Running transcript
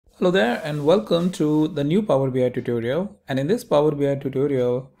Hello there and welcome to the new Power BI tutorial. And in this Power BI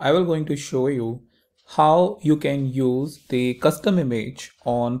tutorial, I will going to show you how you can use the custom image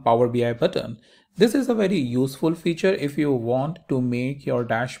on Power BI button. This is a very useful feature if you want to make your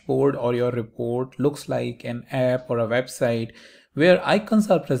dashboard or your report looks like an app or a website where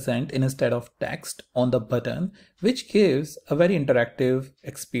icons are present instead of text on the button, which gives a very interactive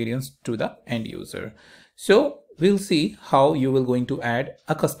experience to the end user. So we'll see how you will going to add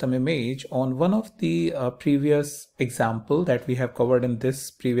a custom image on one of the previous example that we have covered in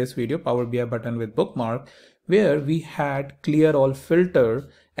this previous video, Power BI button with bookmark, where we had clear all filter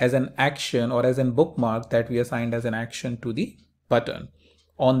as an action or as a bookmark that we assigned as an action to the button.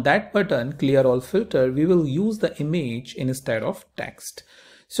 On that button, clear all filter, we will use the image instead of text.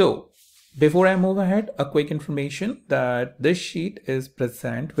 So before I move ahead, a quick information that this sheet is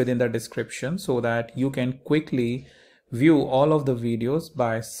present within the description so that you can quickly view all of the videos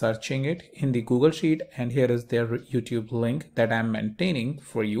by searching it in the Google Sheet, and here is their YouTube link that I'm maintaining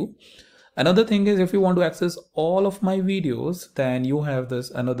for you. Another thing is, if you want to access all of my videos, then you have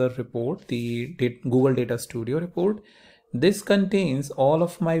this another report, the Google Data Studio report. This contains all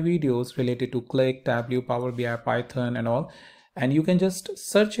of my videos related to Click, Tableau, Power BI, Python and all. And you can just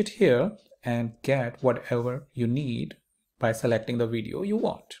search it here and get whatever you need by selecting the video you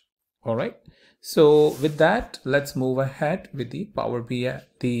want. All right. So with that, let's move ahead with the Power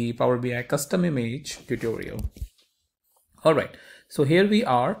BI custom image tutorial. All right. So here we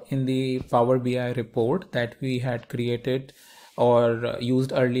are in the Power BI report that we had created or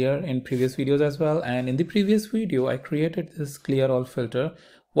used earlier in previous videos as well. And in the previous video, I created this clear all filter.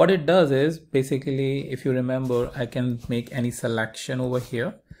 What it does is basically, if you remember, I can make any selection over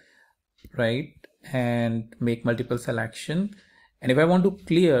here, right? And make multiple selection. And if I want to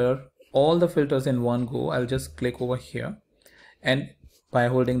clear all the filters in one go, I'll just click over here and by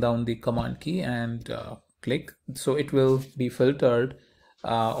holding down the command key and click. So it will be filtered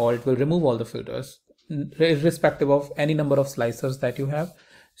or it will remove all the filters irrespective of any number of slicers that you have.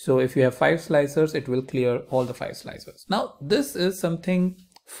 So if you have 5 slicers, it will clear all the 5 slicers. Now this is something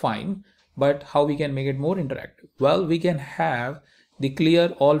fine, but how we can make it more interactive? Well, we can have the clear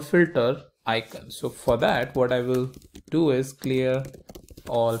all filter icon. So for that, what I will do is clear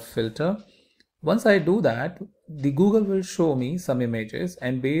all filter. Once I do that, the Google will show me some images,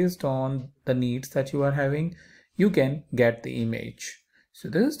 and based on the needs that you are having, you can get the image. So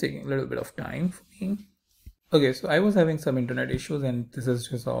this is taking a little bit of time for me. Okay, so I was having some internet issues and this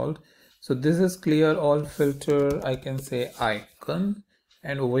is resolved. So this is clear all filter, I can say icon.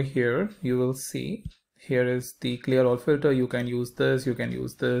 And over here, you will see, here is the clear all filter. You can use this, you can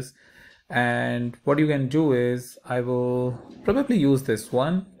use this. And what you can do is, I will probably use this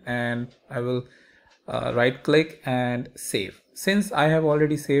one and I will right click and save. Since I have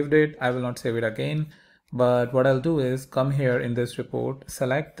already saved it, I will not save it again. But what I'll do is come here in this report,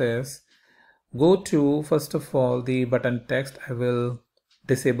 select this, go to, first of all, the button text. I will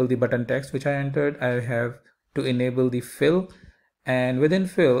disable the button text which I entered. I have to enable the fill, and within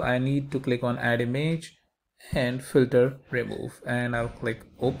fill I need to click on add image and filter remove, and I'll click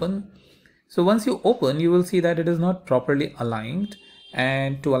open. So once you open, you will see that it is not properly aligned,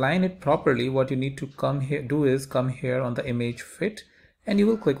 and to align it properly, what you need to come here on the image fit, and you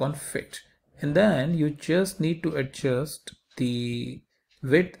will click on fit, and then you just need to adjust the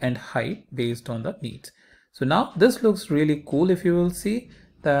width and height based on the needs. So now this looks really cool. If you will see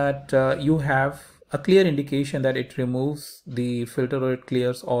that you have a clear indication that it removes the filter or it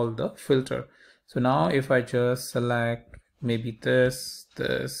clears all the filter. So now if I just select maybe this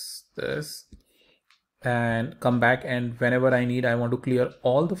and come back, and whenever I want to clear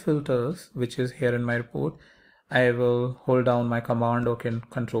all the filters which is here in my report, I will hold down my command or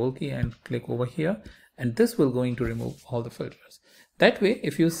control key and click over here, and this will going to remove all the filters. That way,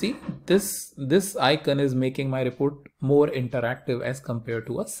 if you see, this icon is making my report more interactive as compared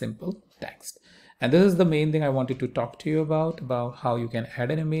to a simple text. And this is the main thing I wanted to talk to you about how you can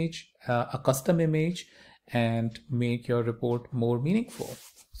add an image, a custom image, and make your report more meaningful.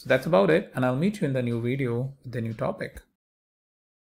 So that's about it, and I'll meet you in the new video with the new topic.